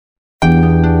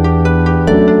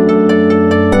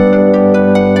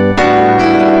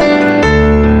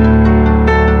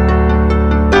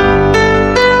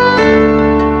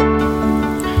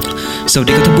สวัส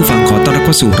ดีครับท่านผู้ฟังขอต้อนรับเ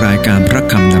ข้าสู่รายการพระ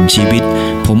คำนำชีวิต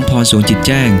ผมพรสวงจิตแ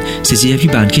จ้งศิษยาภิ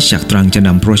บาลคริสตจักรตรังจะน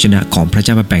ำพระวจนะของพระเ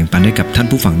จ้ามาแบ่งปันให้กับท่าน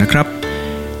ผู้ฟังนะครับ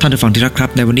ท่านผู้ฟังที่รักครับ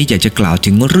ในวันนี้อยากจะกล่าว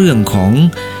ถึงเรื่องของ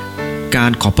กา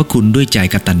รขอบพระคุณด้วยใจ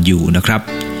กตัญญูนะครับ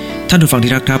ท่านผู้ฟัง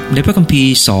ที่รักครับในพระคัมภี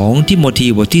ร์2ทิโมธี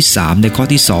บทที่3ในข้อ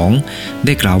ที่2ไ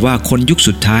ด้กล่าวว่าคนยุค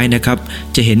สุดท้ายนะครับ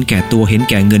จะเห็นแก่ตัวเห็น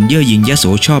แก่เงินเย่อหยิ่งยโส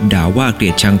ชอบด่าว่าเกลี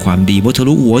ยดชังความดีมุทะ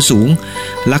ลุหัวสูง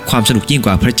รักความสนุกยิ่งก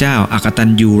ว่าพระเจ้าอกตัญ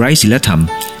ญูไร้ศีลธรรม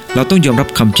เราต้องยอมรับ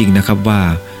คำจริงนะครับว่า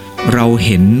เราเ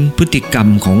ห็นพฤติกรรม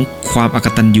ของความอก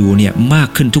ตัญญูเนี่ยมาก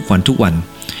ขึ้นทุกวัน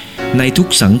ในทุก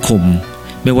สังคม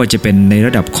ไม่ว่าจะเป็นในร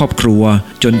ะดับครอบครัว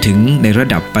จนถึงในระ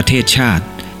ดับประเทศชาติ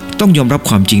ต้องยอมรับ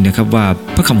ความจริงนะครับว่า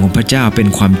พระคำของพระเจ้าเป็น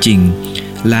ความจริง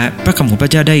และพระคำของพร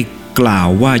ะเจ้าได้กล่าว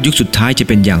ว่ายุคสุดท้ายจะ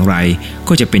เป็นอย่างไร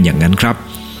ก็จะเป็นอย่างนั้นครับ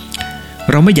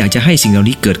เราไม่อยากจะให้สิ่งเหล่า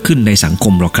นี้เกิดขึ้นในสังค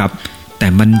มหรอกครับแต่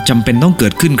มันจำเป็นต้องเกิ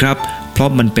ดขึ้นครับเพราะ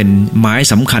มันเป็นหมาย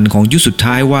สำคัญของยุคสุด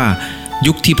ท้ายว่า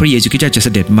ยุคที่พระเยซูคริสต์จะเส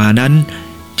ด็จมานั้น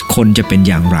คนจะเป็น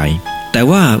อย่างไรแต่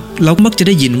ว่าเรามักจะไ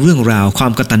ด้ยินเรื่องราวควา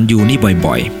มกตัญญูนี่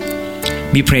บ่อย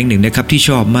ๆมีเพลงหนึ่งนะครับที่ช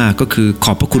อบมากก็คือข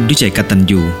อบพระคุณด้วยใจกตัญ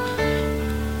ญู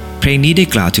เพลงนี้ได้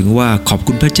กล่าวถึงว่าขอบ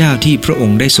คุณพระเจ้าที่พระอง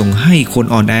ค์ได้ทรงให้คน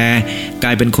อ่อนแอกล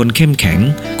ายเป็นคนเข้มแข็ง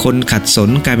คนขัดสน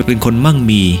กลายเป็นคนมั่ง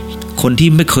มีคนที่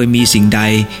ไม่เคยมีสิ่งใด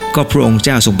ก็พระองค์เ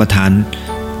จ้าทรงประทาน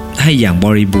ให้อย่างบ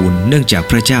ริบูรณ์เนื่องจาก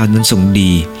พระเจ้านั้นทรง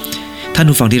ดีท่าน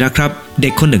ผู้ฟังที่รักครับเด็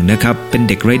กคนหนึ่งนะครับเป็น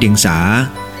เด็กไร้เดียงสา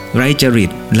ไร้จริ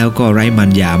ตแล้วก็ไร้มั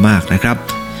ญญามากนะครับ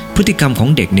พฤติกรรมของ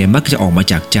เด็กเนี่ยมักจะออกมา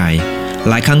จากใจ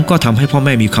หลายครั้งก็ทำให้พ่อแ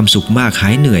ม่มีความสุขมากหา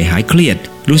ยเหนื่อยหายเครียด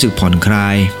รู้สึกผ่อนคลา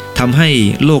ยทำให้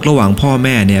โลกระหว่างพ่อแ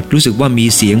ม่เนี่ยรู้สึกว่ามี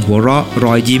เสียงหัวเราะร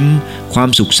อยยิ้มความ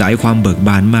สุขใสความเบิกบ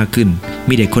านมากขึ้น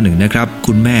มีเด็กคนหนึ่งนะครับ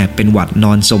คุณแม่เป็นหวัดน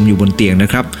อนสมอยู่บนเตียงนะ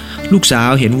ครับลูกสาว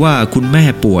เห็นว่าคุณแม่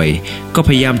ป่วยก็พ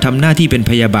ยายามทำหน้าที่เป็น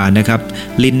พยาบาลนะครับ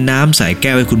รินน้ำใส่แ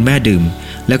ก้วให้คุณแม่ดื่ม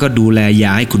แล้วก็ดูแลย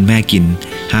าให้คุณแม่กิน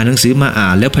หาหนังสือมาอ่า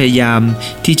นแล้วพยายาม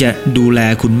ที่จะดูแล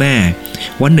คุณแม่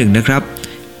วันหนึ่งนะครับ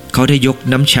เขาได้ยก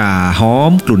น้ำชาหอ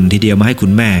มกลุ่นทีเดียวมาให้คุ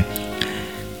ณแม่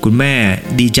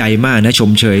ดีใจมากนะช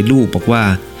มเชยลูกบอกว่า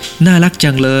น่ารักจั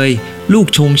งเลยลูก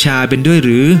ชงชาเป็นด้วยห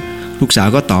รือลูกสาว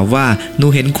ก็ตอบว่าหนู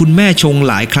เห็นคุณแม่ชง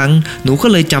หลายครั้งหนูก็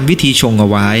เลยจำวิธีชงเอา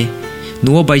ไว้หนู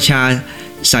เอาใบชา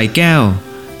ใส่แก้ว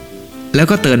แล้ว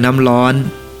ก็เติมน้ำร้อน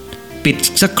ปิด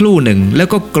สักครู่หนึ่งแล้ว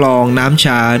ก็กรองน้ำช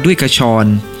าด้วยกระชอน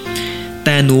แ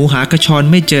ต่หนูหากระชอน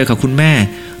ไม่เจอค่ะคุณแม่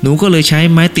หนูก็เลยใช้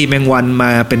ไม้ตีแมงวันม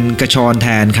าเป็นกระชอนแท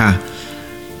นค่ะ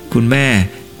คุณแม่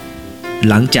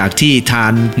หลังจากที่ทา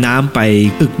นน้ำไป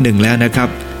อึกหนึ่งแล้วนะครับ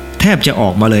แทบจะออ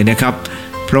กมาเลยนะครับ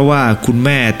เพราะว่าคุณแ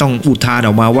ม่ต้องอุทานอ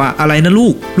อกมาว่าอะไรนะ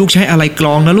ลูกใช้อะไรกร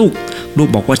องนะลูก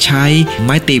บอกว่าใช้ไ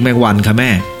ม้ตีแมงวันค่ะแม่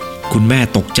คุณแม่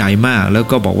ตกใจมากแล้ว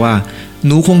ก็บอกว่าห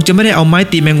นูคงจะไม่ได้เอาไม้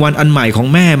ตีแมงวันอันใหม่ของ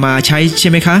แม่มาใช้ใช่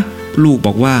ไหมคะลูกบ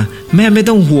อกว่าแม่ไม่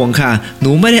ต้องห่วงค่ะห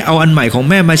นูไม่ได้เอาอันใหม่ของ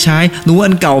แม่มาใช้หนูอั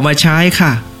นเก่ามาใช้ค่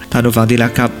ะท่านผู้ฟังที่รั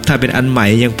กครับถ้าเป็นอันใหม่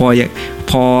ยัง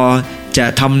พอจะ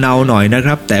ทำเนาหน่อยนะค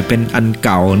รับแต่เป็นอันเ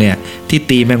ก่าเนี่ยที่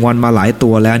ตีแมงวันมาหลายตั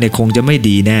วแล้วเนี่ยคงจะไม่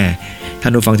ดีแน่ท่า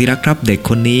นผู้ฟังที่รักครับเด็ก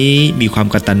คนนี้มีความ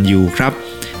กตัญญูครับ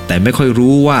แต่ไม่ค่อย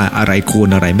รู้ว่าอะไรควร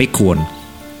อะไรไม่ควร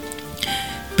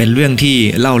เป็นเรื่องที่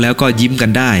เล่าแล้วก็ยิ้มกั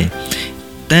นได้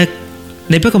แต่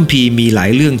ในพระคัมภีร์มีหลาย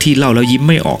เรื่องที่เล่าแล้วยิ้ม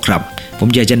ไม่ออกครับผม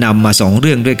อยากจะนำมา2เ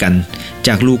รื่องด้วยกันจ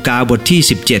ากลูกาบทที่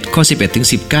17ข้อ11ถึง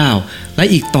19และ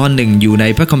อีกตอนหนึ่งอยู่ใน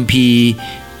พระคัมภีร์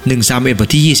1ซามูเอลบท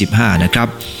ที่25นะครับ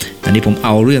อันนี้ผมเอ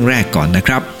าเรื่องแรกก่อนนะค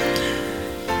รับ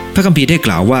พระคัมภีร์ได้ก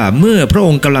ล่าวว่าเมื่อพระอ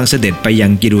งค์กำลังเสด็จไปยั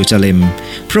งเยรูซาเล็ม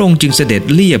พระองค์จึงเสด็จ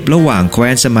เลียบระหว่างแคว้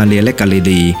นสมาเรียและกาลิ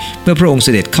ลีเมื่อพระองค์เส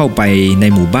ด็จเข้าไปใน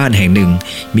หมู่บ้านแห่งหนึ่ง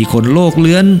มีคนโรคเ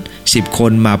ลื้อน10ค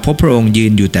นมาพบพระองค์ยื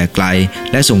นอยู่แต่ไกล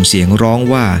และส่งเสียงร้อง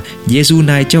ว่าเยซู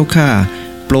นายเจ้าข้า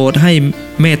โปรดให้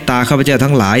เมตตาข้าพเจ้า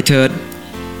ทั้งหลายเถิด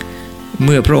เ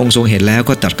มื่อพระองค์ทรงเห็นแล้ว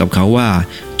ก็ตรัสกับเขาว่า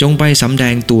จงไปสำแด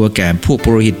งตัวแก่พวกปุ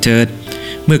โรหิตเถิด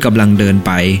เมื่อกำลังเดินไ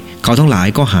ปเขาทั้งหลาย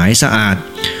ก็หายสะอาด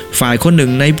ฝ่ายคนหนึ่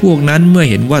งในพวกนั้นเมื่อ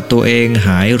เห็นว่าตัวเองห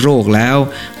ายโรคแล้ว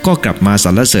ก็กลับมาสร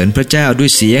รเสริญพระเจ้าด้วย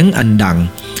เสียงอันดัง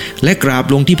และกราบ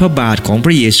ลงที่พระบาทของพ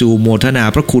ระเยซูโมทนา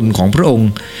พระคุณของพระองค์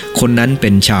คนนั้นเป็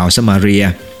นชาวสมาเรีย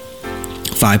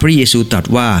ฝ่ายพระเยซูตรัส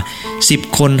ว่า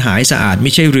10คนหายสะอาดไ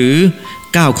ม่ใช่หรือ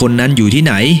9คนนั้นอยู่ที่ไ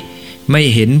หนไม่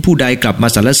เห็นผู้ใดกลับมา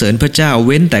สรรเสริญพระเจ้าเ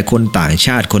ว้นแต่คนต่างช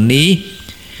าติคนนี้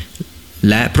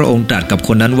และพระองค์ตรัสกับค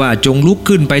นนั้นว่าจงลุก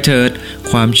ขึ้นไปเถิด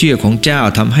ความเชื่อของเจ้า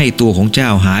ทำให้ตัวของเจ้า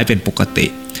หายเป็นปกติ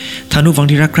ท่านผู้ฟัง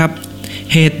ที่รักครับ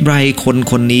เหตุไร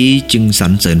คนนี้จึงสร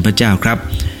รเสริญพระเจ้าครับ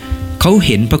เขาเ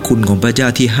ห็นพระคุณของพระเจ้า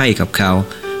ที่ให้กับเขา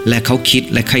และเขาคิด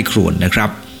และใคร่ครวญนะครับ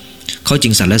เขาจึ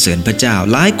งสรรเสริญพระเจ้า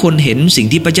หลายคนเห็นสิ่ง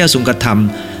ที่พระเจ้าทรงกระท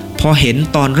ำพอเห็น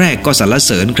ตอนแรกก็สรรเ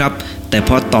สริญครับแต่พ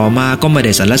อต่อมาก็ไม่ไ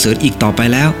ด้สรรเสริญอีกต่อไป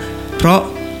แล้วเพราะ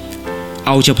เ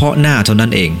อาเฉพาะหน้าเท่านั้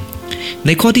นเองใน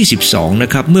ข้อที่12นะ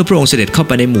ครับเมื่อพระองค์เสด็จเข้าไ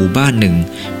ปในหมู่บ้านหนึ่ง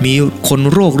มีคน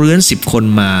โรคเรื้อน10คน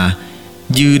มา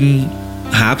ยืน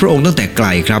หาพระองค์ตั้งแต่ไกล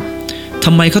ครับท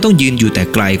ำไมเขาต้องยืนอยู่แต่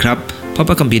ไกลครับเพราะพ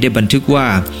ระคัมภีร์ได้บันทึกว่า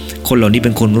คนเหล่านี้เ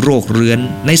ป็นคนโรคเรื้อน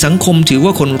ในสังคมถือว่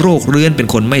าคนโรคเรื้อนเป็น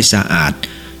คนไม่สะอาด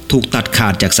ถูกตัดขา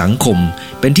ดจากสังคม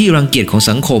เป็นที่รังเกียจของ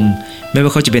สังคมไม่ว่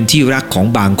าเขาจะเป็นที่รักของ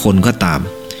บางคนก็ตาม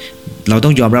เราต้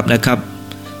องยอมรับนะครับ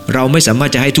เราไม่สามารถ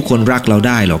จะให้ทุกคนรักเราไ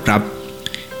ด้หรอกครับ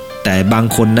แต่บาง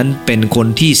คนนั้นเป็นคน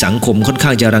ที่สังคมค่อนข้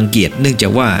างจะรังเกียจเนื่องจา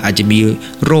กว่าอาจจะมี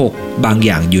โรคบางอ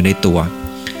ย่างอยู่ในตัว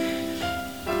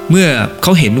เมื่อเข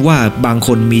าเห็นว่าบางค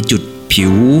นมีจุดผิ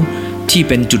วที่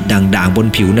เป็นจุดด่างๆบน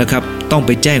ผิวนะครับต้องไป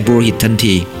แจ้งปุโรหิตทัน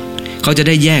ทีเขาจะไ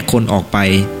ด้แยกคนออกไป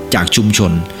จากชุมช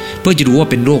นเพื่อจะดูว่า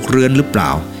เป็นโรคเรื้อนหรือเปล่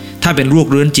าถ้าเป็นโรค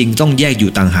เรื้อนจริงต้องแยกอ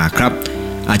ยู่ต่างหากครับ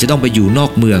อาจจะต้องไปอยู่นอ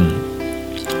กเมือง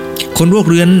คนโรค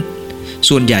เรื้อน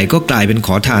ส่วนใหญ่ก็กลายเป็นข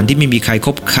อทานที่ไม่มีใครค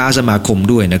บค้าสมาคม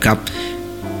ด้วยนะครับ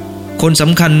คนส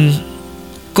ำคัญ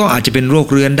ก็อาจจะเป็นโรค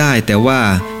เรื้อนได้แต่ว่า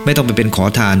ไม่ต้องไปเป็นขอ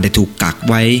ทานแต่ถูกกัก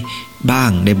ไว้บ้า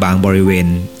งในบางบริเวณ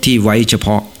ที่ไว้เฉพ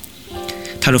าะ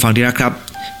ท่านผู้ฟังที่รักครับ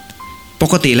ป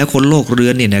กติแล้วคนโรคเรื้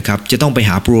อนเนี่ยนะครับจะต้องไป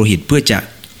หาปุโรหิตเพื่อจะ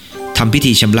ทำพิ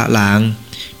ธีชำระล้าง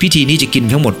พิธีนี้จะกิน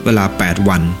ทั้งหมดเวลา8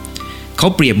วันเขา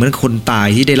เปรียบเหมือนคนตาย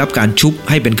ที่ได้รับการชุบ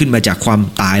ให้เป็นขึ้นมาจากความ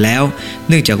ตายแล้ว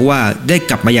เนื่องจากว่าได้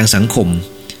กลับมายังสังคม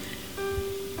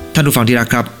ท่านผู้ฟังที่รัก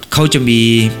ครับเขาจะมี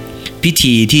พิ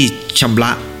ธีที่ชำร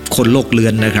ะคนโรคเรื้อ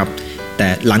นนะครับแต่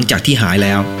หลังจากที่หายแ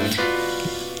ล้ว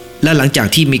และหลังจาก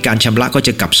ที่มีการชำระก็จ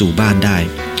ะกลับสู่บ้านได้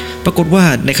ปรากฏว่า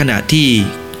ในขณะที่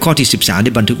ข้อที่13ไ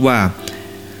ด้บันทึกว่า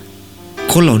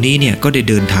คนเหล่านี้เนี่ยก็ได้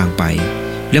เดินทางไป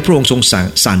และพระองค์ทรง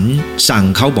สั่ง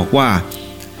เขาบอกว่า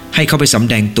ให้เขาไปสำ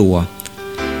แดงตัว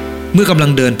เมื่อกำลั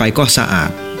งเดินไปก็สะอา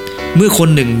ดเมื่อคน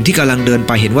หนึ่งที่กำลังเดินไ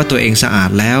ปเห็นว่าตัวเองสะอาด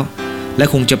แล้วและ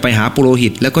คงจะไปหาปุโรหิ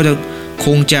ตแล้วก็ค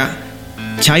งจะ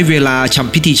ใช้เวลาท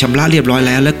ำพิธีชำระเรียบร้อยแ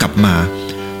ล้วกลับมา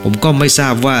ผมก็ไม่ทรา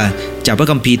บว่าจากพระ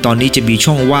คัมภีร์ตอนนี้จะมี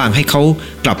ช่องว่างให้เขา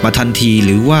กลับมาทันทีห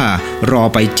รือว่ารอ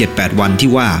ไป 7-8 วันที่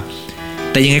ว่า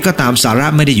แต่ยังไงก็ตามสาระ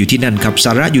ไม่ได้อยู่ที่นั่นครับส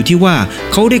าระอยู่ที่ว่า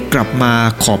เขาได้กลับมา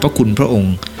ขอบพระคุณพระอง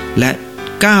ค์และ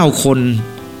9คน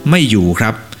ไม่อยู่ค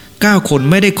รับ9คน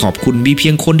ไม่ได้ขอบคุณมีเพี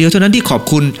ยงคนเดียวเท่านั้นที่ขอบ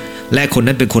คุณและคน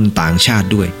นั้นเป็นคนต่างชาติ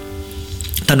ด้วย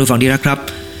ท่านผู้ฟังที่รักครับ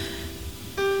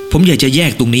ผมอยากจะแย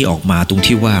กตรงนี้ออกมาตรง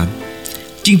ที่ว่า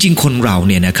จริงๆคนเรา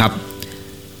เนี่ยนะครับ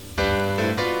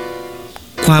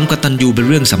ความกตัญญูเป็น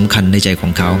เรื่องสำคัญในใจขอ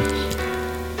งเขา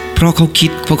เพราะเขาคิ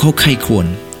ดเพราะเขาใคร่ครวญ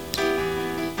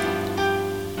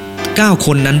9ค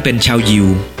นนั้นเป็นชาวยิว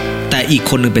แต่อีก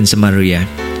คนนึงเป็นสมาเรีย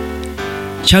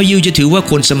ชาวยิวจะถือว่า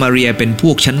คนสมาเรียเป็นพ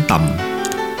วกชั้นต่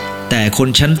ำแต่คน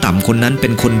ชั้นต่ำคนนั้นเป็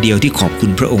นคนเดียวที่ขอบคุ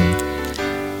ณพระองค์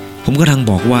ผมก็ทั้ง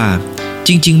บอกว่าจ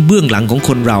ริงๆเบื้องหลังของค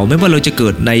นเราไม่ว่าเราจะเกิ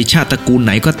ดในชาติตระกูลไห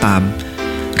นก็ตาม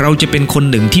เราจะเป็นคน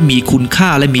หนึ่งที่มีคุณค่า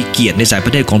และมีเกียรติในสายพร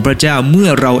ะเนตรของพระเจ้าเมื่อ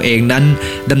เราเองนั้น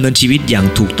ดำเนินชีวิตอย่าง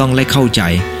ถูกต้องและเข้าใจ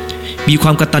มีคว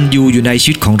ามกตัญญูอยู่ในชี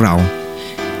วิตของเรา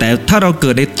แต่ถ้าเราเกิ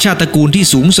ดในชาติตระกูลที่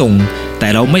สูงส่งแต่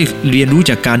เราไม่เรียนรู้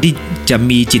จากการที่จะ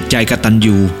มีจิตใจกตัญ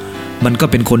ญูมันก็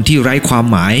เป็นคนที่ไร้ความ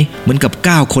หมายเหมือนกับ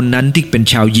9คนนั้นที่เป็น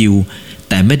ชาวยิว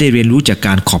แต่ไม่ได้เรียนรู้จากก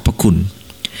ารขอบพระคุณ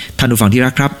ท่านผู้ฟังที่รั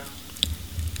กครับ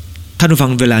ท่านผู้ฟั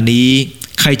งเวลานี้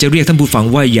ใครจะเรียกท่านผู้ฟัง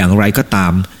ว่าอย่างไรก็ตา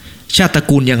มชาติตระ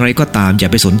กูลอย่างไรก็ตามอย่า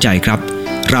ไปสนใจครับ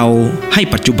เราให้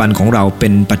ปัจจุบันของเราเป็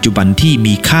นปัจจุบันที่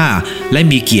มีค่าและ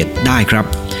มีเกียรติได้ครับ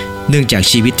เนื่องจาก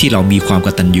ชีวิตที่เรามีความก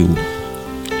ตัญญู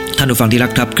ท่านผู้ฟังที่รั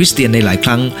กครับคริสเตียนในหลายค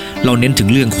รั้งเราเน้นถึง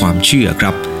เรื่องความเชื่อค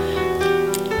รับ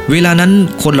เวลานั้น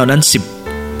คนเหล่านั้น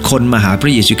10คนมาหาพร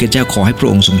ะเยซูคริสต์เจ้าขอให้พระ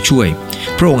องค์ทรงช่วย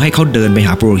พระองค์ให้เขาเดินไปห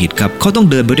าปุโรหิตครับเขาต้อง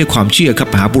เดินไปด้วยความเชื่อครับ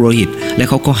หาปุโรหิตและ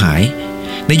เขาก็หาย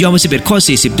ในยอห์น11ข้อ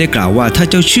40ได้กล่าวว่าถ้า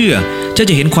เจ้าเชื่อเจ้า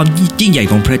จะเห็นความยิ่งใหญ่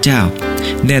ของพระเจ้า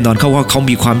แน่นอนเขาว่าเขา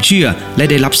มีความเชื่อและ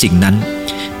ได้รับสิ่งนั้น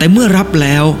แต่เมื่อรับแ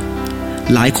ล้ว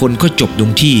หลายคนก็จบตร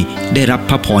งที่ได้รับ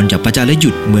พระพรจากพระเจ้าและห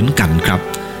ยุดเหมือนกันครับ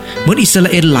เหมือนอิสรา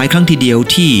เอลหลายครั้งทีเดียว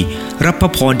ที่รับพร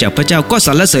ะพรจากพระเจ้าก็ส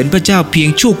รรเสริญพระเจ้าเพียง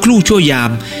ชั่วครู่ชั่วยา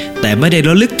มแต่ไม่ได้ร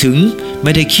ะลึกถึงไ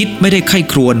ม่ได้คิดไม่ได้ใคร่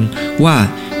ครวญว่า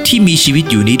ที่มีชีวิต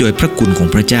อยู่นี้โดยพระคุณของ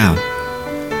พระเจ้า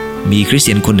มีคริสเ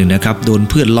ตียนคนหนึ่งนะครับโดน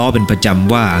เพื่อนล้อเป็นประจ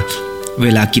ำว่าเว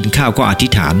ลากินข้าวก็อธิ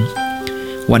ษฐาน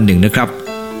วันหนึ่งนะครับ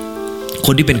ค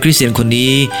นที่เป็นคริสเตียนคน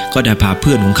นี้ก็ได้พาเ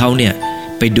พื่อนของเขาเนี่ย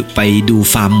ไปดู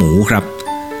ฟาร์มหมูครับ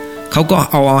เขาก็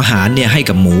เอาอาหารเนี่ยให้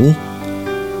กับหมู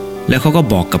แล้วเขาก็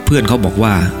บอกกับเพื่อนเขาบอก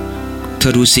ว่าเธ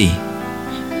อดูสิ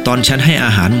ตอนฉันให้อ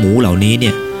าหารหมูเหล่านี้เ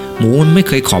นี่ยหมูมันไม่เ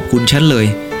คยขอบคุณฉันเลย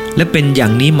และเป็นอย่า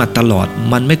งนี้มาตลอด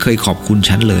มันไม่เคยขอบคุณ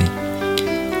ฉันเลย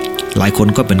หลายคน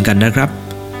ก็เหมือนกันนะครับ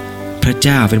พระเ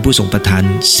จ้าเป็นผู้ทรงประทาน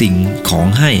สิ่งของ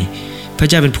ให้พระ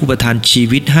เจ้าเป็นผู้ประทานชี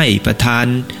วิตให้ประทาน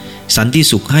สันติ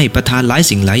สุขให้ประทานหลาย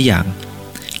สิ่งหลายอย่าง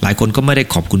หลายคนก็ไม่ได้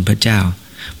ขอบคุณพระเจ้า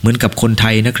เหมือนกับคนไท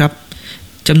ยนะครับ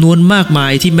จำนวนมากมา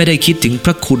ยที่ไม่ได้คิดถึงพ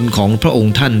ระคุณของพระอง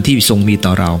ค์ท่านที่ทรงมีต่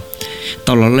อเราต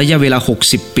ลอดระยะเวลา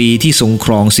60ปีที่ทรงค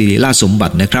รองสิริราชสมบั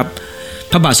ตินะครับ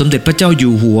พระบาทสมเด็จพระเจ้าอ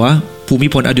ยู่หัวภูมิ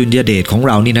พลอดุลยเดชของเ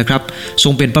รานี่นะครับทร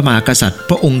งเป็นพระมหากษัตริย์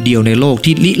พระองค์เดียวในโลก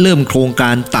ที่ริเริ่มโครงก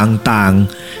ารต่าง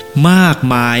ๆมาก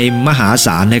มายมหาศ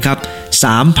าลนะครับ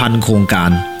 3,000 โครงกา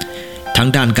รทั้ง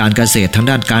ด้านการเกษตรทั้ง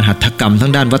ด้านการหัตถกรรมทั้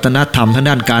งด้านวัฒนธรรมทั้ง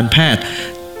ด้านการแพทย์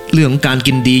เรื่องของการ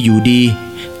กินดีอยู่ดี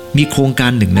มีโครงกา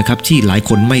รหนึ่งนะครับที่หลาย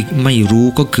คนไม่รู้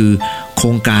ก็คือโคร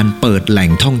งการเปิดแหล่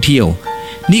งท่องเที่ยว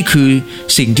นี่คือ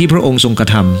สิ่งที่พระองค์ทรงกระ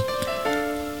ท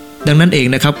ำดังนั้นเอง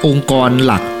นะครับองค์กร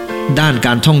หลักด้านก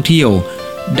ารท่องเที่ยว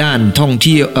ด้า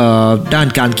น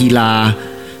การกีฬา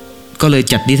ก็เลย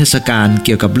จัดนิทรรศการเ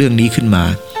กี่ยวกับเรื่องนี้ขึ้นมา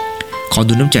ขอ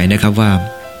ดูน้ำใจนะครับว่า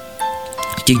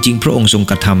จริงๆพระองค์ทรง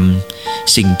กระท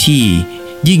ำสิ่งที่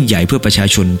ยิ่งใหญ่เพื่อประชา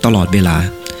ชนตลอดเวลา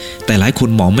แต่หลายคน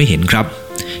มองไม่เห็นครับ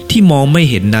ที่มองไม่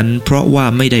เห็นนั้นเพราะว่า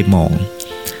ไม่ได้มอง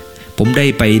ผมได้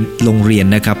ไปโรงเรียน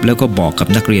นะครับแล้วก็บอกกับ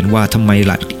นักเรียนว่าทำไม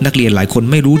นักเรียนหลายคน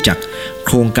ไม่รู้จักโ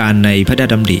ครงการในพระราช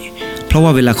ดำริเพราะว่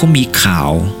าเวลาเขามีข่า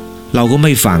วเราก็ไ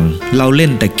ม่ฟังเราเล่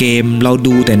นแต่เกมเรา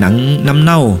ดูแต่หนังน้ำเ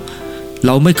น่าเ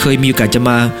ราไม่เคยมีโอกาสจะ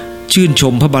มาชื่นช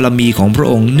มพระบารมีของพระ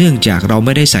องค์เนื่องจากเราไ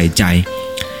ม่ได้ใส่ใจ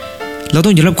เราต้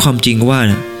องยอมรับความจริงว่า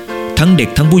ทั้งเด็ก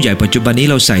ทั้งผู้ใหญ่ปัจจุบันนี้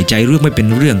เราใส่ใจเรื่องไม่เป็น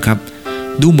เรื่องครับ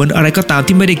ดูเหมือนอะไรก็ตาม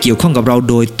ที่ไม่ได้เกี่ยวข้องกับเรา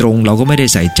โดยตรงเราก็ไม่ได้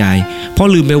ใส่ใจเพราะ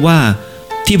ลืมไปว่า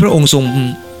ที่พระองค์ทรง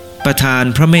ประทาน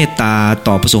พระเมตตา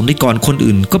ต่อประสงค์นิกรคน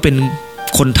อื่นก็เป็น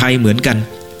คนไทยเหมือนกัน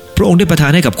พระองค์ได้ประทา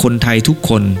นให้กับคนไทยทุก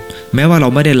คนแม้ว่าเรา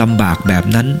ไม่ได้ลำบากแบบ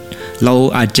นั้นเรา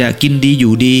อาจจะกินดีอ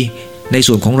ยู่ดีใน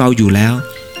ส่วนของเราอยู่แล้ว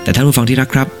แต่ท่านผู้ฟังที่รัก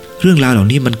ครับเรื่องราวเหล่า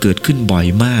นี้มันเกิดขึ้นบ่อย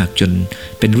มากจน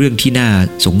เป็นเรื่องที่น่า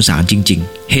สงสารจริง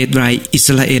ๆเหตุไรอิส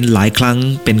ราเอลหลายครั้ง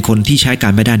เป็นคนที่ใช้กา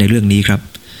รไม่ได้ในเรื่องนี้ครับ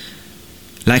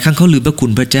หลายครั้งเขาลืมพระคุ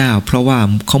ณพระเจ้าเพราะว่า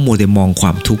เขามัวแต่มองคว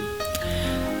ามทุกข์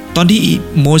ตอนที่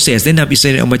โมเสสได้นำอิสร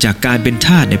าเอลออกมาจากการเป็นท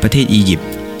าสในประเทศอียิปต์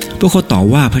พวกเขาต่อ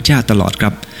ว่าพระเจ้าตลอดครั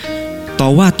บต่อ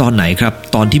ว่าตอนไหนครับ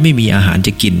ตอนที่ไม่มีอาหารจ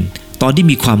ะกินตอนที่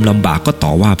มีความลำบากก็ต่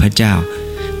อว่าพระเจ้า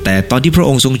แต่ตอนที่พระอ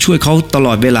งค์ทรงช่วยเขาตล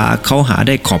อดเวลาเขาหาไ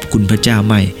ด้ขอบคุณพระเจ้า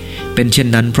ไม่เป็นเช่น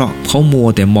นั้นเพราะเขามัว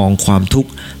แต่มองความทุกข์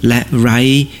และไร้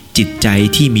จิตใจ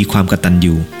ที่มีความกตัญ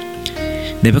ญู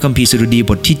ในพระคัมภีร์สดุดี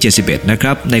บทที่71นะค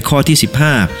รับในข้อที่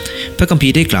15พระคัมภี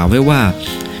ร์ได้กล่าวไว้ว่า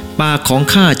ปากของ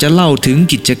ข้าจะเล่าถึง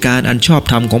กิจการอันชอบ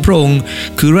ธรรมของพระองค์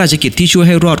คือราชกิจที่ช่วยใ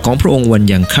ห้รอดของพระองค์วัน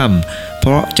ยังค่ำเพ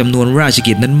ราะจำนวนราช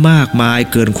กิจนั้นมากมาย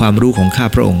เกินความรู้ของข้า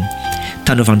พระองค์ท่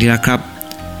านผู้ฟังที่รักครับ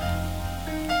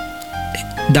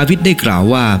ดาวิดได้กล่าว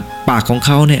ว่าปากของเ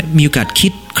ขาเนี่ยมีโอกาสคิ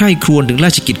ดใคร่ครวญถึงร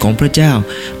าชกิจของพระเจ้า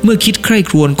เมื่อคิดใคร่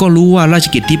ครวญก็รู้ว่าราช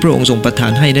กิจที่พระองค์ทรงประทา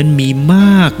นให้นั้นมีม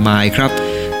ากมายครับ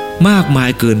มากมาย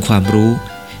เกินความรู้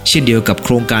เช่นเดียวกับโค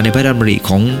รงการในพระดำริ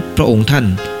ของพระองค์ท่าน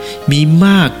มีม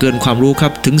ากเกินความรู้ครั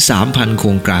บถึง 3,000 โคร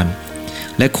งการ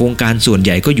และโครงการส่วนให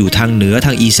ญ่ก็อยู่ทางเหนือท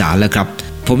างอีสานแล้วครับ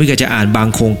ผมไม่เคยจะอ่านบาง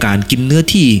โครงการกินเนื้อ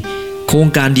ที่โครง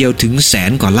การเดียวถึง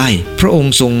100,000 กว่าไร่พระอง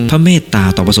ค์ทรงพระเมตตา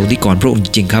ต่อประสงค์นิกรพระองค์จ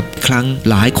ริงๆครับครั้ง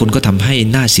หลายคนก็ทำให้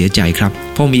น่าเสียใจครับ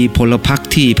เพราะมีพลพรรค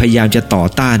ที่พยายามจะต่อ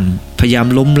ต้านพยายาม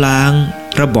ล้มล้าง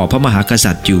ระบอบพระมหาก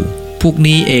ษัตริย์อยู่พวก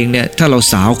นี้เองเนี่ยถ้าเรา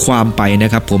สาวความไปน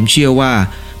ะครับผมเชื่อว่า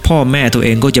พ่อแม่ตัวเอ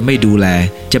งก็จะไม่ดูแล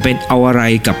จะเป็นเอาอะไร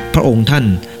กับพระองค์ท่าน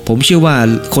ผมเชื่อว่า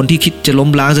คนที่คิดจะล้ม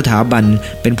ล้างสถาบัน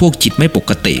เป็นพวกจิตไม่ป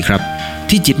กติครับ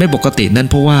ที่จิตไม่ปกตินั้น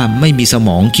เพราะว่าไม่มีสม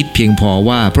องคิดเพียงพอ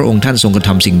ว่าพระองค์ท่านทรงกระท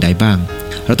ำสิ่งใดบ้าง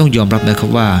เราต้องยอมรับนะครับ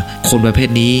ว่าคนประเภท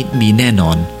นี้มีแน่น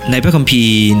อนในพระคัมภี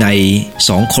ร์ใน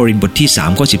2โครินธ์บทที่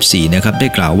3ข้อ14นะครับได้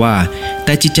กล่าวว่าแ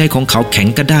ต่จิตใจของเขาแข็ง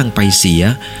กระด้างไปเสีย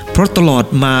เพราะตลอด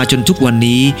มาจนทุกวัน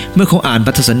นี้เมื่อเขาอ่าน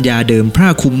พันธสัญญาเดิมผ้า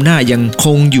คลุมหน้ายังค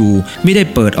งอยู่ไม่ได้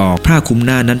เปิดออกผ้าคลุมห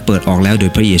น้านั้นเปิดออกแล้วโด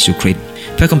ยพระเยซูคริสต์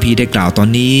พระคัมภีร์ได้กล่าวตอน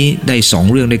นี้ได้2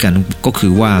เรื่องด้วยกันก็คื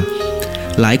อว่า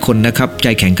หลายคนนะครับใจ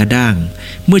แข็งกระด้าง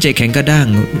เมื่อใจแข็งกระด้าง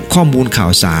ข้อมูลข่า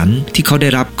วสารที่เขาได้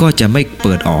รับก็จะไม่เ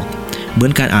ปิดออกเหมือ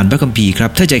นการอ่านพระคัมภีร์ครั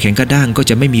บถ้าใจแข็งกระด้างก็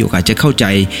จะไม่มีโอกาสจะเข้าใจ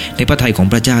ในพระทัยของ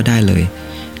พระเจ้าได้เลย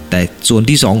แต่ส่วน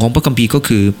ที่2ของพระคัมภีร์ก็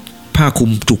คือผ้าคลุ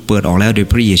มถูกเปิดออกแล้วโดย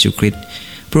พระเยซูคริสต์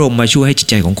พระองค์มาช่วยให้จิต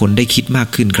ใจของคนได้คิดมาก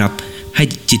ขึ้นครับให้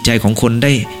จิตใจของคนไ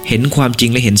ด้เห็นความจริง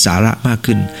และเห็นสาระมาก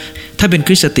ขึ้นถ้าเป็นค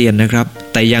ริสเตียนนะครับ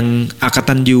แต่ยังอก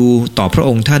ตัญญูต่อพระอ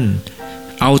งค์ท่าน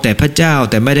เอาแต่พระเจ้า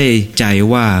แต่ไม่ได้ใจ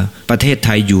ว่าประเทศไท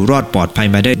ยอยู่รอดปลอดภัย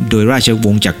มาได้โดยราชว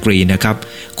งศ์จักรีนะครับ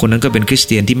คนนั้นก็เป็นคริสเ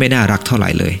ตียนที่ไม่น่ารักเท่าไหร่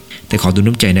เลยแต่ขอดู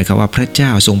น้ำใจนะครับว่าพระเจ้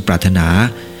าทรงปรารถนา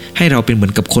ให้เราเป็นเหมือ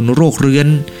นกับคนโรคเรื้อน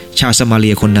ชาวสมาเรี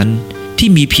ยคนนั้นที่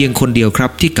มีเพียงคนเดียวครั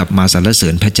บที่กลับมาสรรเสริ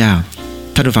ญพระเจ้า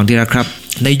ท่านผู้ฟังที่รักครับ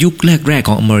ในยุคแรกๆข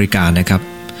องอเมริกานะครับ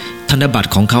ธนบัตร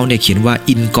ของเขาเนี่ยเขียนว่า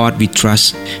In God We Trust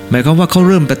หมายความว่าเขา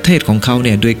เริ่มประเทศของเขาเ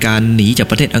นี่ยโดยการหนีจาก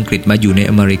ประเทศอังกฤษมาอยู่ใน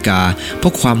อเมริกาเพรา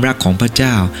ะความรักของพระเจ้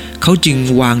าเขาจึง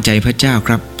วางใจพระเจ้าค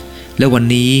รับและวัน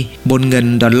นี้บนเงิน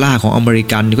ดอลลาร์ของอเมริ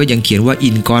กันก็ยังเขียนว่า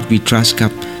In God We Trust ครั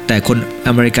บแต่คน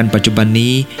อเมริกันปัจจุบัน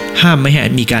นี้ห้ามไม่ให้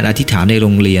มีการอธิษฐานในโร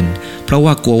งเรียนเพราะ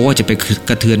ว่ากลัวว่าจะไป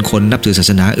กระเทือนคนนับถือศา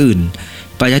สนาอื่น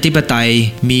ประชาธิปไตย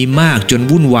มีมากจน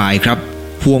วุ่นวายครับ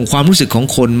ห่วงความรู้สึกของ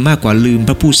คนมากกว่าลืมพ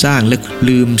ระผู้สร้างและ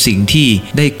ลืมสิ่งที่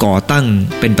ได้ก่อตั้ง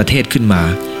เป็นประเทศขึ้นมา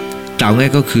กล่าวง่า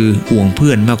ยก็คือห่วงเพื่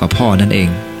อนมากกว่าพ่อนั่นเอง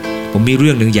ผมมีเ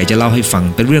รื่องหนึ่งอยากจะเล่าให้ฟัง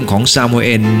เป็นเรื่องของซามูเอ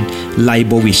ล ไลโ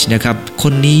บวิชนะครับค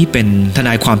นนี้เป็นทน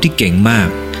ายความที่เก่งมาก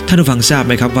ท่านผู้ฟังทราบไ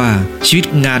หมครับว่าชีวิต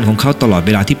งานของเขาตลอดเ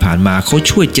วลาที่ผ่านมาเขา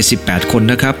ช่วย78คน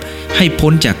นะครับให้พ้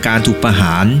นจากการถูกประห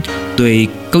ารโดย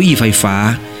เก้าอี้ไฟฟ้า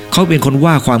เขาเป็นคน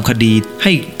ว่าความคดีใ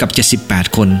ห้กับ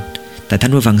78คนแต่ท่า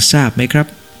นผู้ฟังทราบไหมครับ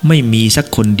ไม่มีสัก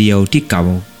คนเดียวที่ก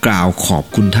ล่าวขอบ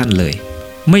คุณท่านเลย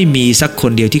ไม่มีสักค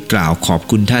นเดียวที่กล่าวขอบ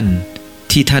คุณท่าน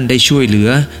ที่ท่านได้ช่วยเหลือ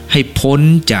ให้พ้น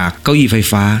จากเก้าอี้ไฟ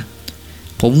ฟ้า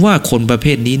ผมว่าคนประเภ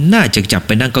ทนี้น่าจะจับไ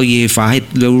ปนั่งเก้าอี้ไฟฟ้าให้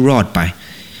เร็วรอดไป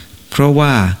เพราะว่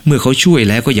าเมื่อเขาช่วย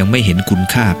แล้วก็ยังไม่เห็นคุณ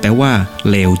ค่าแปลว่า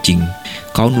เลวจริง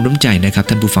ขอหนุนน้ำใจนะครับ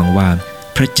ท่านผู้ฟังว่า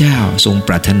พระเจ้าทรงป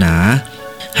รารถนา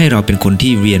ให้เราเป็นคน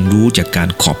ที่เรียนรู้จากการ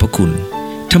ขอบพระคุณ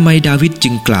ทำไมดาวิดจึ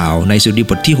งกล่าวในสดุดี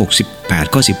บทที่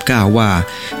68ข้อ19ว่า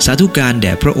สาธุการแ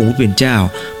ด่พระองค์ผู้เป็นเจ้า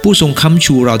ผู้ทรงค้ำ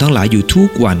ชูเราทั้งหลายอยู่ทุก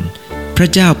วันพระ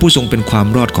เจ้าผู้ทรงเป็นความ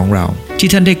รอดของเราที่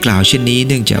ท่านได้กล่าวเช่นนี้เ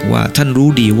นื่องจากว่าท่านรู้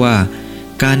ดีว่า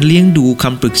การเลี้ยงดูค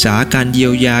ำปรึกษาการเยีย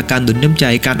วยาการหนุนน้ำใจ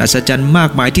การอัศจรรย์มา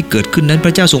กมายที่เกิดขึ้นนั้นพร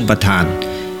ะเจ้าทรงประทาน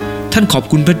ท่านขอบ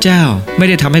คุณพระเจ้าไม่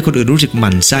ได้ทำให้คนอื่นรู้สึกห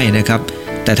มั่นไส้นะครับ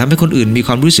แต่ทำให้คนอื่นมีค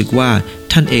วามรู้สึกว่า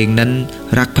ท่านเองนั้น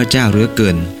รักพระเจ้าเหลือเกิ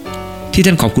นที่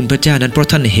ท่านขอบคุณพระเจ้านั้นเพราะ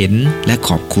ท่านเห็นและข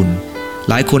อบคุณ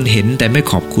หลายคนเห็นแต่ไม่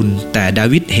ขอบคุณแต่ดา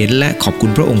วิดเห็นและขอบคุ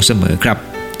ณพระองค์เสมอครับ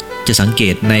จะสังเก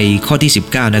ตในข้อที่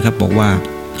19นะครับบอกว่า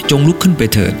จงลุกขึ้นไป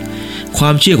เถิดควา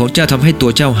มเชื่อของเจ้าทำให้ตั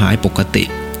วเจ้าหายปกติ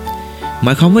หม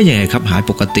ายความว่าอย่างไรครับหาย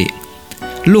ปกติ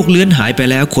โรคเลื้อนหายไป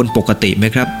แล้วคนปกติไหม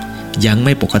ครับยังไ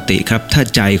ม่ปกติครับถ้า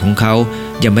ใจของเขา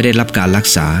ยังไม่ได้รับการรัก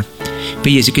ษาพร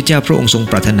ะเยซูคริสต์เจ้าพระองค์ทรง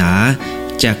ปรารถนา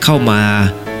จะเข้ามา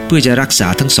เพื่อจะรักษา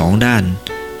ทั้งสองด้าน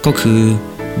ก็คือ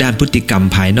ด้านพฤติกรรม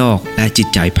ภายนอกและจิต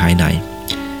ใจภายใน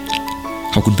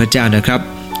ขอบคุณพระเจ้านะครับ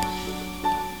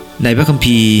ในพระคัม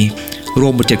ภีร์โร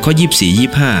มบท7ข้อ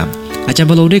24-25อาจารย์เ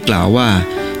ปาโลได้กล่าวว่า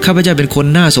ข้าพเจ้าเป็นคน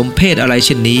น่าสมเพชอะไรเ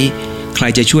ช่นนี้ใคร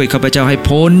จะช่วยข้าพเจ้าให้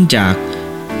พ้นจาก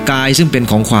กายซึ่งเป็น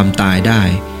ของความตายได้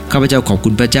ข้าพเจ้าขอบคุ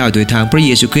ณพระเจ้าโดยทางพระเย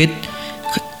ซูคริสต์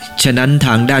ฉะนั้นท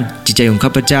างด้านจิตใจของข้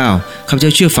าพเจ้า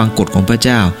เชื่อฟังกฎของพระเ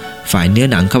จ้าฝ่ายเนื้อ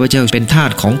หนังข้าพเจ้าเป็นทาส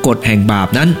ของกฎแห่งบาป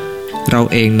นั้นเรา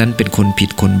เองนั้นเป็นคนผิด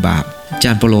คนบาปอาจ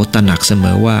ารย์เปาโลตระหนักเสม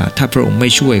อว่าถ้าพระองค์ไม่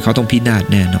ช่วยเขาต้องพินาศ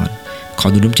แน่นอนขอ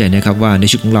หนุนน้ำใจนะครับว่าใน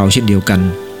ชีวิตของเราเช่นเดียวกัน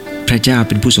พระเจ้าเ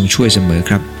ป็นผู้ทรงช่วยเสมอ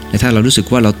ครับและถ้าเรารู้สึก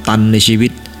ว่าเราตันในชีวิ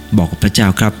ตบอกกับพระเจ้า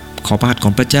ครับขอพระหัตถ์ข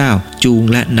องพระเจ้าจูง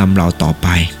และนำเราต่อไป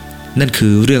นั่นคื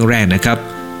อเรื่องแรกนะครับ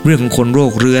เรื่องของคนโร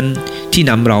คเรื้อนที่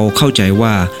นำเราเข้าใจว่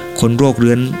าคนโรคเ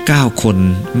รื้อน9คน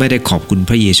ไม่ได้ขอบคุณ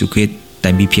พระเยซูคริสต์แต่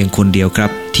มีเพียงคนเดียวครับ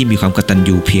ที่มีความกตัญ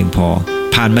ญูเพียงพอ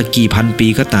ผ่านมากี่พันปี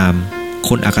ก็ตามค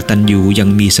นอกตัญญูยัง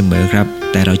มีเสมอครับ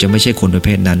แต่เราจะไม่ใช่คนประเภ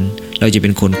ทนั้นเราจะเป็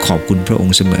นคนขอบคุณพระอง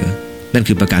ค์เสมอนั่น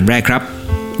คือประการแรกครับ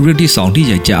เรื่องที่2ที่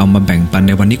อยากจะเอามาแบ่งปันใ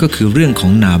นวันนี้ก็คือเรื่องขอ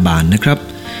งนาบานนะครับ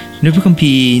ในพระคัม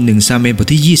ภีร์1ซามูเอลบท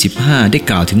ที่25ได้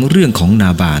กล่าวถึงเรื่องของนา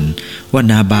บานว่า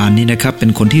นาบานนี่นะครับเป็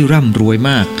นคนที่ร่ำรวย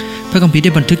มากพระคัมภีร์ไ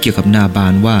ด้บันทึกเกี่ยวกับนาบา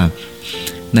นว่า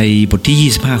ในบท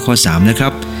ที่25ข้อ3นะครั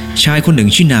บชายคนหนึ่ง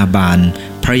ชื่อนาบาน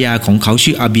ภรรยาของเขา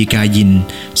ชื่ออาบีกายิน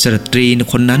สตรี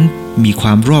คนนั้นมีคว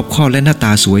ามรอบคอบและหน้าต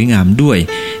าสวยงามด้วย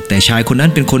แต่ชายคนนั้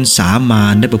นเป็นคนสามา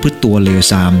นและประพฤติตัวเลว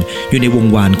ทรามอยู่ในวง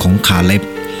วานของคาเลบ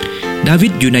ดาวิ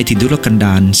ดอยู่ในถิ่นทุรกันด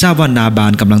ารทราบว่านาบา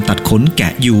นกำลังตัดขนแก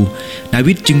ะอยู่ดา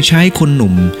วิดจึงใช้คนห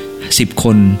นุ่ม10 ค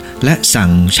นและสั่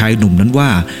งชายหนุ่มนั้นว่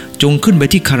าจงขึ้นไป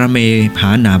ที่คาราเมห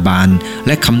านาบานแ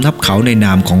ละคำนับเขาในน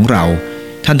ามของเรา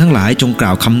ท่านทั้งหลายจงกล่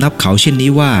าวคำนับเขาเช่น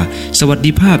นี้ว่าสวัส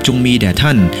ดิภาพจงมีแด่ท่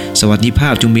านสวัสดิภา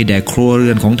พจงมีแด่ครัวเรื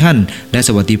อนของท่านและส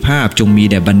วัสดิภาพจงมี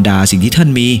แด่บรรดาสิ่งที่ท่าน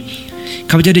มี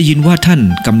ข้าพเจ้าได้ยินว่าท่าน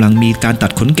กำลังมีการตั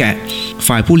ดขนแกะ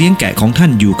ฝ่ายผู้เลี้ยงแกะของท่า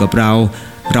นอยู่กับเรา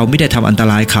ไม่ได้ทำอันต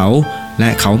รายเขาและ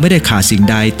เขาไม่ได้ขาดสิ่ง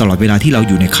ใดตลอดเวลาที่เราอ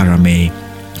ยู่ในคาราเม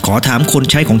ขอถามคน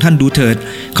ใช้ของท่านดูเถิด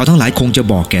เขาทั้งหลายคงจะ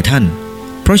บอกแก่ท่าน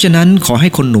เพราะฉะนั้นขอให้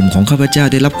คนหนุ่มของข้าพเจ้า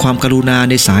ได้รับความกรุณา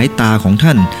ในสายตาของท่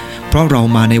านเพราะเรา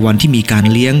มาในวันที่มีการ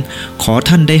เลี้ยงขอ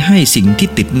ท่านได้ให้สิ่งที่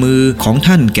ติดมือของ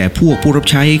ท่านแก่พวกผู้รับ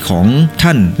ใช้ของท่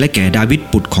านและแก่ดาวิด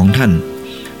บุตรของท่าน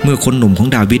เมื่อคนหนุ่มของ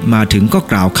ดาวิดมาถึงก็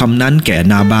กล่าวคำนั้นแก่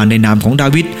นาบานในนามของดา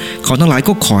วิดเขาทั้งหลาย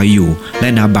ก็คอยอยู่และ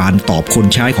นาบานตอบคน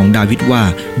ใช้ของดาวิดว่า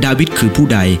ดาวิดคือผู้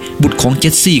ใดบุตรของเจ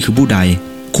สซี่คือผู้ใด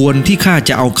ควรที่ข้า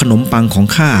จะเอาขนมปังของ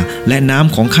ข้าและน้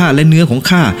ำของข้าและเนื้อของ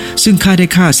ข้าซึ่งข้าได้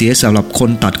ฆ่าเสียสำหรับคน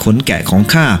ตัดขนแกะของ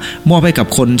ข้ามอบให้กับ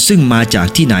คนซึ่งมาจาก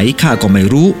ที่ไหนข้าก็ไม่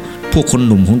รู้พวกคน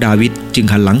หนุ่มของดาวิดจึง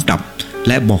หันหลังกลับแ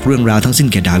ละบอกเรื่องราวทั้งสิ้น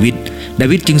แก่ดาวิ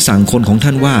ดจึงสั่งคนของท่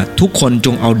านว่าทุกคนจ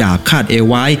งเอาดาบคาดเอว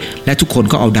ไว้และทุกคน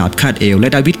ก็เอาดาบคาดเอวและ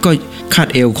ดาวิดก็คาด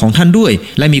เอวของท่านด้วย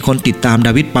และมีคนติดตามด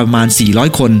าวิดประมาณ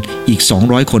400คนอีก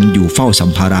200คนอยู่เฝ้าสั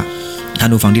มภาระท่า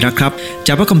นผู้ฟังที่รักครับจ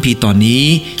ากพระคัมภีร์ตอนนี้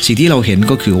สิ่งที่เราเห็น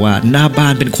ก็คือว่านาบา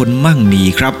ลเป็นคนมั่งมี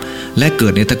ครับและเกิ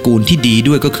ดในตระกูลที่ดี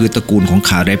ด้วยก็คือตระกูลของค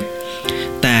าเรบ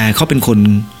แต่เขาเป็นคน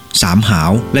สามหา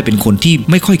วและเป็นคนที่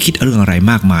ไม่ค่อยคิดเรื่องอะไร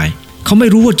มากมายเขาไม่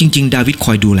รู้ว่าจริงๆดาวิดค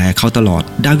อยดูแลเขาตลอด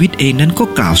ดาวิดเองนั้นก็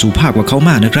กล่าวสุภาพกว่าเขา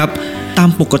มากนะครับตาม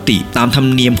ปกติตามธรรม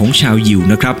เนียมของชาวยิว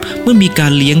นะครับเมื่อมีกา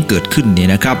รเลี้ยงเกิดขึ้นเนี่ย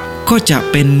นะครับก็จะ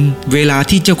เป็นเวลา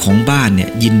ที่เจ้าของบ้านเนี่ย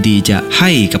ยินดีจะใ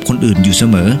ห้กับคนอื่นอยู่เส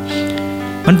มอ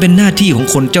มันเป็นหน้าที่ของ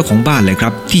คนเจ้าของบ้านเลยครั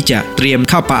บที่จะเตรียม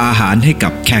ข้าวปลาอาหารให้กั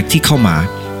บแขกที่เข้ามา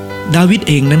ดาวิด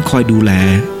เองนั้นคอยดูแล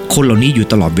คนเหล่านี้อยู่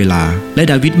ตลอดเวลาและ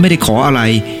ดาวิดไม่ได้ขออะไร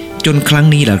จนครั้ง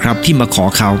นี้แหละครับที่มาขอ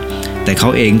เขาแต่เขา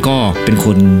เองก็เป็นค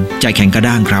นใจแข็งกระ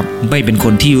ด้างครับไม่เป็นค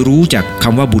นที่รู้จักค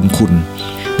ำว่าบุญคุณ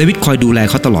ดาวิดคอยดูแล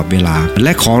เขาตลอดเวลาแล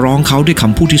ะขอร้องเขาด้วยค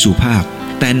ำพูดที่สุภาพ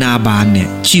แต่นาบาลเนี่ย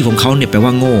ชื่อของเขาเนี่ยแปลว่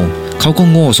าโง่เขาก็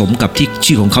โง่สมกับที่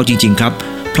ชื่อของเขาจริงๆครับ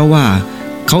เพราะว่า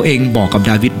เขาเองบอกกับ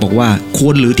ดาวิดบอกว่าค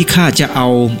วรหรือที่ข้าจะเอา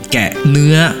แกะเ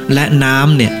นื้อและน้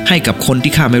ำเนี่ยให้กับคน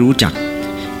ที่ข้าไม่รู้จัก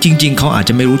จริงๆเขาอาจ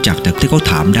จะไม่รู้จักแต่ที่เขา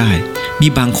ถามได้มี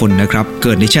บางคนนะครับเ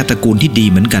กิดในชาติตระกูลที่ดี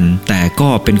เหมือนกันแต่ก็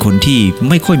เป็นคนที่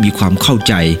ไม่ค่อยมีความเข้า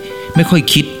ใจไม่ค่อย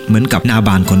คิดเหมือนกับนาบ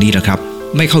าลคนนี้แหละครับ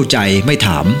ไม่เข้าใจไม่ถ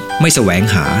ามไม่แสวง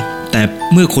หาแต่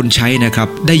เมื่อคนใช้นะครับ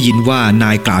ได้ยินว่าน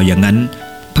ายกล่าวอย่างนั้น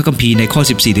พระคัมภีร์ในข้อ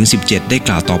 14-17 ได้ก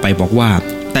ล่าวต่อไปบอกว่า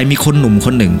แต่มีคนหนุ่มค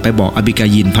นหนึ่งไปบอกอบิกา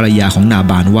ยินภรรยาของนา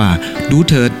บาลว่าดู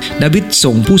เถิดดาวิด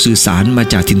ส่งผู้สื่อสารมา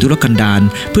จากถิ่นทุรกันดาร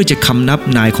เพื่อจะคำนับ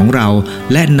นายของเรา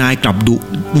และนายกลับดุ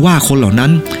ว่าคนเหล่านั้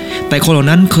นแต่คนเหล่า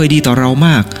นั้นเคยดีต่อเราม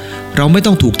ากเราไม่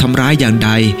ต้องถูกทำร้ายอย่างใด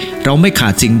เราไม่ขา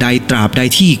ดสิ่งใดตราบใด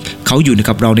ที่เขาอยู่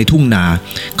กับเราในทุ่งนา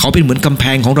เขาเป็นเหมือนกำแพ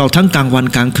งของเราทั้งกลางวัน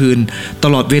กลางคืนต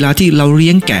ลอดเวลาที่เราเ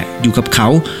ลี้ยงแกะอยู่กับเขา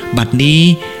บัดนี้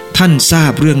ท่านทรา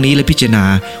บเรื่องนี้และพิจารณา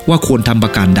ว่าควรทำปร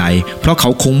ะการใดเพราะเขา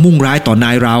คงมุ่งร้ายต่อน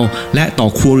ายเราและต่อ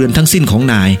ครัวเรือนทั้งสิ้นของ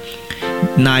นา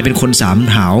ยเป็นคนสาม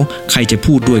หาวใครจะ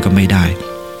พูดด้วยก็ไม่ได้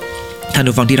ท่าน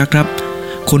ผู้ฟังที่รักครับ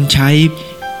คนใช้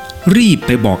รีบไ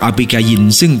ปบอกอาบิกายิน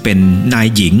ซึ่งเป็นนาย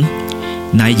หญิง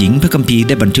พระคัมภีร์ไ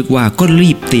ด้บันทึกว่าก็รี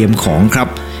บเตรียมของครับ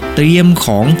เตรียมข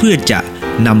องเพื่อจะ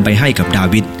นำไปให้กับดา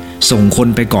วิดส่งคน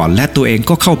ไปก่อนและตัวเอง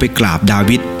ก็เข้าไปกราบดา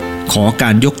วิดขอกา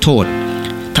รยกโทษ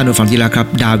ท่านผู้ฟังที่รักครับ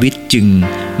ดาวิดจึง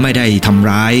ไม่ได้ทำ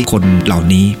ร้ายคนเหล่า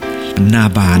นี้นา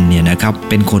บาลเนี่ยนะครับ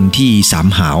เป็นคนที่สาม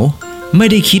หาวไม่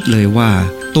ได้คิดเลยว่า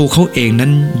ตัวเขาเองนั้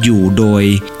นอยู่โดย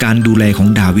การดูแลของ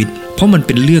ดาวิดเพราะมันเ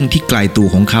ป็นเรื่องที่ไกลตัว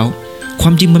ของเขาคว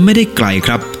ามจริงมันไม่ได้ไกลค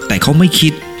รับแต่เขาไม่คิ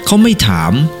ดเขาไม่ถา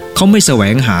มเขาไม่แสว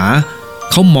งหา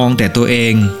เขามองแต่ตัวเอ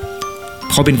ง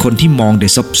เขาเป็นคนที่มองแต่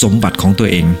ทรัพย์สมบัติของตัว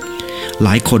เองหล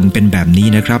ายคนเป็นแบบนี้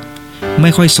นะครับไม่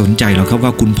ค่อยสนใจหรอกครับว่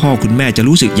าคุณพ่อคุณแม่จะ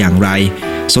รู้สึกอย่างไร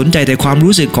สนใจแต่ความ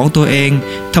รู้สึกของตัวเอง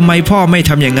ทำไมพ่อไม่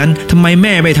ทำอย่างนั้นทำไมแ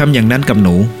ม่ไม่ทำอย่างนั้นกับห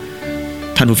นู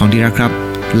ท่านผู้ฟังที่รักครับ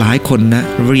หลายคนนะ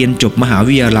เรียนจบมหา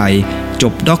วิทยาลัยจ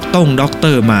บด็อกเต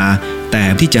อร์มาแต่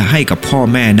ที่จะให้กับพ่อ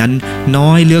แม่นั้นน้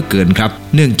อยเหลือเกินครับ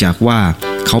เนื่องจากว่า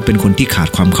เขาเป็นคนที่ขาด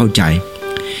ความเข้าใจ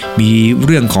มีเ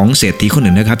รื่องของเศรษฐีคนห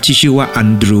นึ่งนะครับที่ชื่อว่าอัน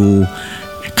ดรู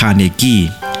คาร์เนกี้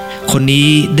คนนี้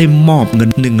ได้มอบเงิ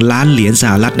น1 ล้านเหรียญส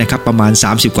หรัฐนะครับประมาณ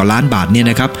30 กว่าล้านบาทเนี่ย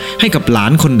นะครับให้กับหลา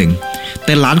นคนหนึ่งแ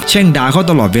ต่หลานแช่งด่าเขา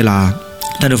ตลอดเวลา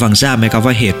ท่านผู้ฟังทราบไหมครับ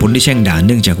ว่าเหตุผลที่แช่งด่าเ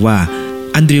นื่องจากว่า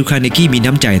อันดรูคาร์เนกี้มี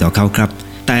น้ำใจต่อเขาครับ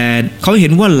แต่เขาเห็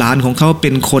นว่าหลานของเขาเป็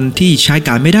นคนที่ใช้ก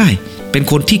ารไม่ได้เป็น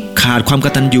คนที่ขาดความก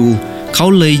ตัญญูเขา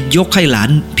เลยยกให้หลาน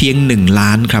เพียง1 ล้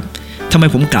านครับทำไม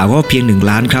ผมกล่าวว่าเพียง1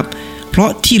 ล้านครับเพราะ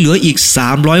ที่เหลืออีก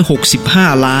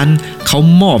365 ล้านเขา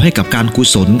มอบให้กับการกุ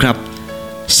ศลครับ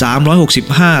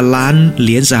365 ล้านเห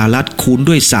รียญสหรัฐคูณ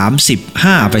ด้วย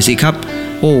35ไปสิครับ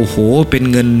โอ้โหเป็น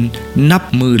เงินนับ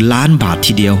หมื่นล้านบาท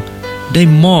ทีเดียวได้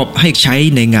มอบให้ใช้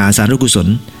ในงานสาธารณกุศล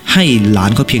ให้หลา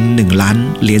นเขาเพียง1 ล้าน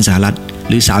เหรียญสหรัฐ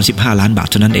หรือ35 ล้านบาท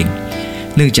เท่านั้นเอง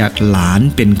เนื่องจากหลาน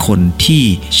เป็นคนที่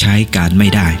ใช้การไม่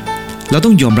ได้เราต้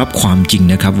องยอมรับความจริง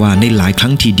นะครับว่าในหลายครั้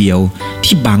งทีเดียว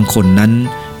ที่บางคนนั้น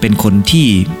เป็นคนที่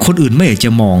คนอื่นไม่อยากจ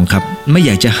ะมองครับไม่อ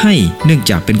ยากจะให้เนื่อง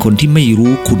จากเป็นคนที่ไม่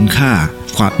รู้คุณค่า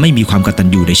ไม่มีความกตัญ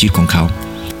ญูในชีวิตของเขา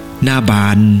นาบา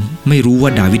ลไม่รู้ว่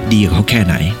าดาวิดดีกับเขาแค่ไ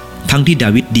หนทั้งที่ดา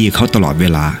วิดดีกับเขาตลอดเว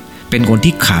ลาเป็นคน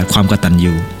ที่ขาดความกตัญ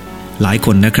ญูหลายค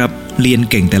นนะครับเรียน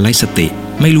เก่งแต่ไร้สติ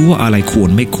ไม่รู้ว่าอะไรควร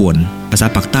ไม่ควรภาษา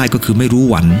ปากใต้ก็คือไม่รู้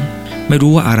หวันไม่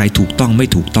รู้ว่าอะไรถูกต้องไม่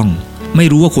ถูกต้องไม่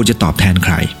รู้ว่าควรจะตอบแทนใค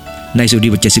ร ในสดุดี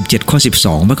บท77ข้อ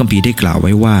12พระคัมภีร์ได้กล่าวไ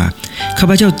ว้ว่าข้า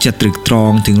พเจ้าจะตรึกตรอ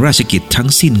งถึงราชกิจทั้ง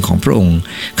สิ้นของพระองค์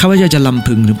ข้าพเจ้าจะลำ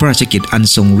พึงถึงพระราชกิจอัน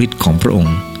ทรงฤทธิ์ของพระอง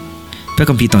ค์พระ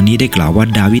คัมภีร์ตอนนี้ได้กล่าวว่า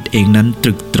ดาวิดเองนั้นต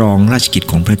รึกตรองราชกิจ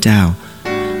ของพระเจ้า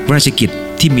ราชกิจ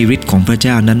ที่มีฤทธิ์ของพระเ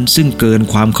จ้านั้นซึ่งเกิน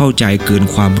ความเข้าใจเกิน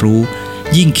ความรู้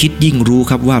ยิ่งคิดยิ่งรู้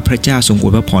ครับว่าพระเจ้าทรงอว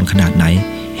ยพรขนาดไหน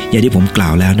อย่างที่ผมกล่า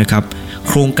วแล้วนะครับโ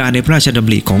ครงการในพระราชด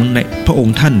ำริของพระอง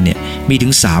ค์ท่านเนี่ยมีถึ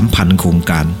ง 3,000 โครง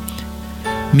การ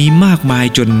มีมากมาย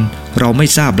จนเราไม่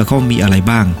ทราบแล้วเขามีอะไร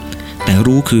บ้างแต่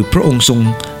รู้คือพระองค์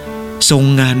ทรง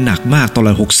งานหนักมากตล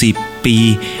อด60 ปี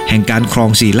แห่งการครอง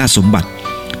ศรีราชสมบัติ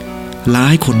หลา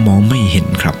ยคนมองไม่เห็น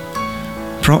ครับ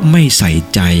เพราะไม่ใส่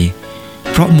ใจ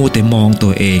เพราะมัวแต่มองตั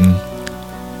วเอง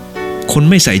คน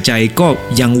ไม่ใส่ใจก็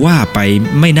ยังว่าไป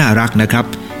ไม่น่ารักนะครับ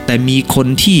แต่มีคน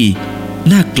ที่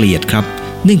น่าเกลียดครับ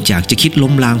เนื่องจากจะคิดล้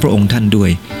มล้างพระองค์ท่านด้ว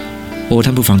ยโอ้ท่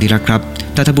านผู้ฟังที่รักครับ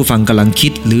ถ้าท่านผู้ฟังกำลังคิ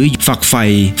ดหรือฝักใฝ่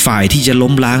ฝ่ายที่จะล้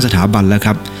มล้างสถาบันแล้วค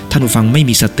รับท่านผู้ฟังไม่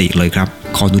มีสติเลยครับ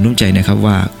ขอหนุนน้ำใจนะครับ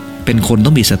ว่าเป็นคนต้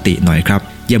องมีสติหน่อยครับ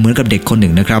อย่าเหมือนกับเด็กคนห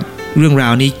นึ่งนะครับเรื่องรา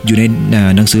วนี้อยู่ใน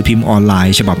หนังสือพิมพ์ออนไล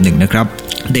น์ฉบับหนึ่งนะครับ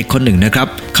เด็กคนหนึ่งนะครับ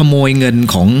ขโมยเงิน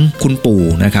ของคุณปู่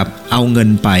นะครับเอาเงิน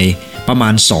ไปประมา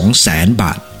ณ 200,000 บ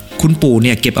าทคุณปู่เ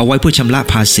นี่ยเก็บเอาไว้เพื่อชำระ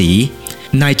ภาษี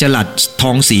นายจรัสท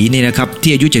องศรีเนี่ยนะครับ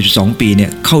ที่อายุ72 ปีเนี่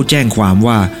ยเข้าแจ้งความ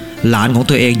ว่าหลานของ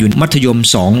ตัวเองอยู่มัธยม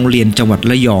2เรียนจังหวัด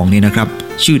ระยองเนี่ยนะครับ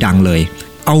ชื่อดังเลย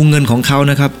เอาเงินของเขา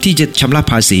นะครับที่จะชำระ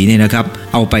ภาษีเนี่ยนะครับ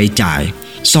เอาไปจ่าย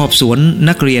สอบสวน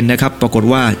นักเรียนนะครับปรากฏ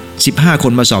ว่า15 ค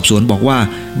นมาสอบสวนบอกว่า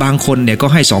บางคนเนี่ยก็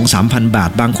ให้ 2-3,000 บาท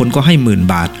บางคนก็ให้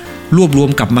10,000 บาทรวบรวม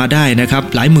กลับมาได้นะครับ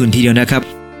หลายหมื่นทีเดียวนะครับ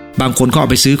บางคนก็เอา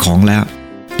ไปซื้อของแล้ว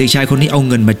เด็กชายคนนี้เอา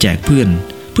เงินมาแจกเพื่อน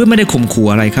ไม่ได้ข่มขู่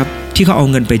อะไรครับที่เขาเอา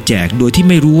เงินไปแจกโดยที่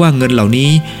ไม่รู้ว่าเงินเหล่านี้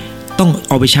ต้องเ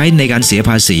อาไปใช้ในการเสีย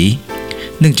ภาษี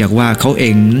เนื่องจากว่าเขาเอ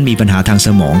งมีปัญหาทางส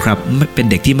มองครับเป็น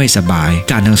เด็กที่ไม่สบาย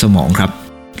การทางสมองครับ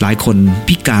หลายคน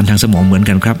พิการทางสมองเหมือน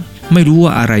กันครับไม่รู้ว่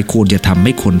าอะไรควรจะทำไ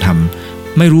ม่ควรท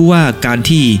ำไม่รู้ว่าการ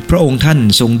ที่พระองค์ท่าน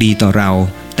ทรงดีต่อเรา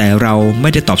แต่เราไม่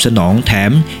ได้ตอบสนองแถ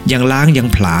มยังล้างยัง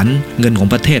ผลาญเงินของ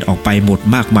ประเทศออกไปหมด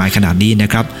มากมายขนาดนี้น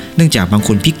ะครับเนื่องจากบางค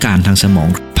นพิการทางสมอง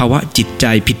ภาวะจิตใจ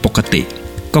ผิดปกติ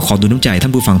ก็ขอดูน้ำใจท่า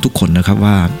นผู้ฟังทุกคนนะครับ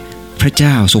ว่าพระเ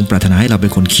จ้าทรงปรารถนาให้เราเป็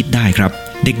นคนคิดได้ครับ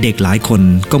เด็กๆหลายคน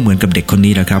ก็เหมือนกับเด็กคน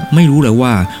นี้แหละครับไม่รู้เลยว่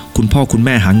าคุณพ่อคุณแ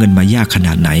ม่หาเงินมายากขน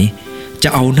าดไหนจะ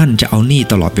เอานั่นจะเอานี่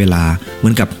ตลอดเวลาเหมื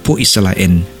อนกับพวกอิสราเอ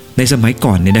ลในสมัย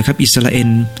ก่อนเนี่ยนะครับอิสราเอล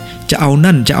จะเอา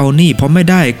นั่นจะเอานี่พอไม่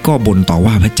ได้ก็บ่นต่อ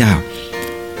ว่าพระเจ้า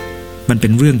มันเป็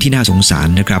นเรื่องที่น่าสงสาร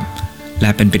นะครับและ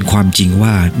เป็นความจริงว่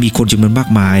ามีคนจำนวนมาก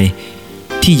มาย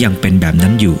ที่ยังเป็นแบบนั้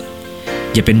นอยู่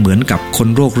อย่าเป็นเหมือนกับคน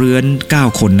โรคเรื้อน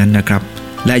9 คนนั้นนะครับ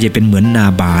และอย่าเป็นเหมือนนา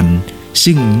บาล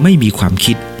ซึ่งไม่มีความ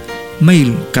คิดไม่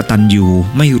กตัญญู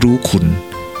ไม่รู้คุณ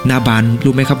นาบาล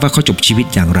รู้ไหมครับว่าเขาจบชีวิต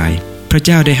อย่างไรพระเ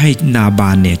จ้าได้ให้นาบา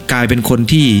ลเนี่ยกลายเป็นคน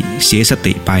ที่เสียส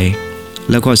ติไป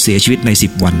แล้วก็เสียชีวิตใน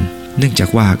10 วันเนื่องจาก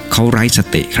ว่าเขาไร้ส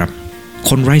ติครับ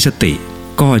คนไร้สติ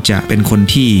ก็จะเป็นคน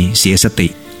ที่เสียสติ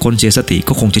คนเสียสติ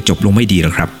ก็คงจะจบลงไม่ดีหร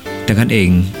อกครับดังนั้นเอง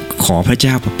ขอพระเจ้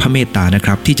าพระเมตตานะค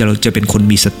รับที่เราจะเป็นคน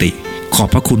มีสติขอบ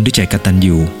พระคุณด้วยใจกตัญ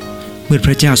ญูเมื่อพ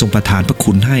ระเจ้าทรงประทานพระ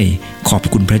คุณให้ขอบพร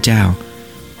ะคุณพระเจ้า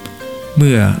เ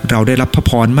มื่อเราได้รับพระ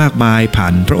พรมากมายผ่า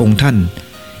นพระองค์ท่าน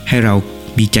ให้เรา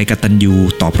มีใจกตัญญู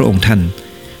ต่อพระองค์ท่าน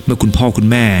เมื่อคุณพ่อคุณ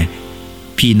แม่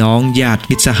พี่น้องญาติ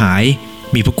มิตรสหาย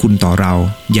มีพระคุณต่อเรา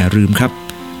อย่าลืมครับ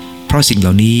เพราะสิ่งเห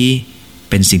ล่านี้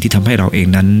เป็นสิ่งที่ทำให้เราเอง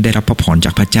นั้นได้รับพระพรจ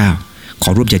ากพระเจ้าขอ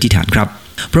ร่วมใจอธิษฐานครับ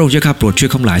พระองค์เจ้าข้าโปรดช่วย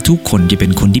ข้าหลายทุกคนจะเป็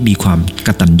นคนที่มีความก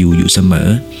ตัญญูอยู่เสมอ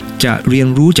จะเรียน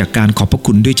รู้จากการขอบพระ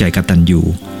คุณด้วยใจกตัญญู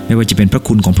ไม่ว่าจะเป็นพระ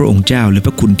คุณของพระองค์เจ้าหรือพ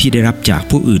ระคุณที่ได้รับจาก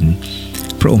ผู้อื่น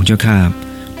พระองค์เจ้าข้า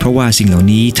เพราะว่าสิ่งเหล่า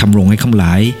นี้ทำรงให้ข้าหล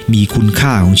ายมีคุณค่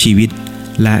าของชีวิต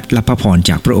และรับพระพร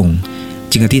จากพระองค์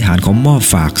จึงอธิษฐานขอมอบ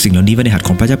ฝากสิ่งเหล่านี้ไว้ในหัตถ์ข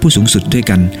องพระเจ้าผู้สูงสุดด้วย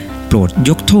กันโปรด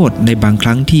ยกโทษในบางค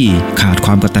รั้งที่ขาดค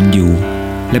วามกตัญญู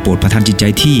และโปรดประทานจิตใจ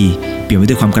ที่เปลี่ยนไป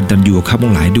ด้วยความกตัญญูข้าพ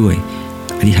งหลายด้วย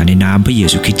อธิษฐานในนามพระเย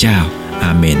ซูคริสต์เจ้าอ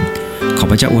าเมนขอ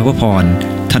พระเจ้าอวยพร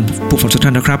ท่านผู้ฟังทุกท่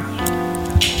านนะครับ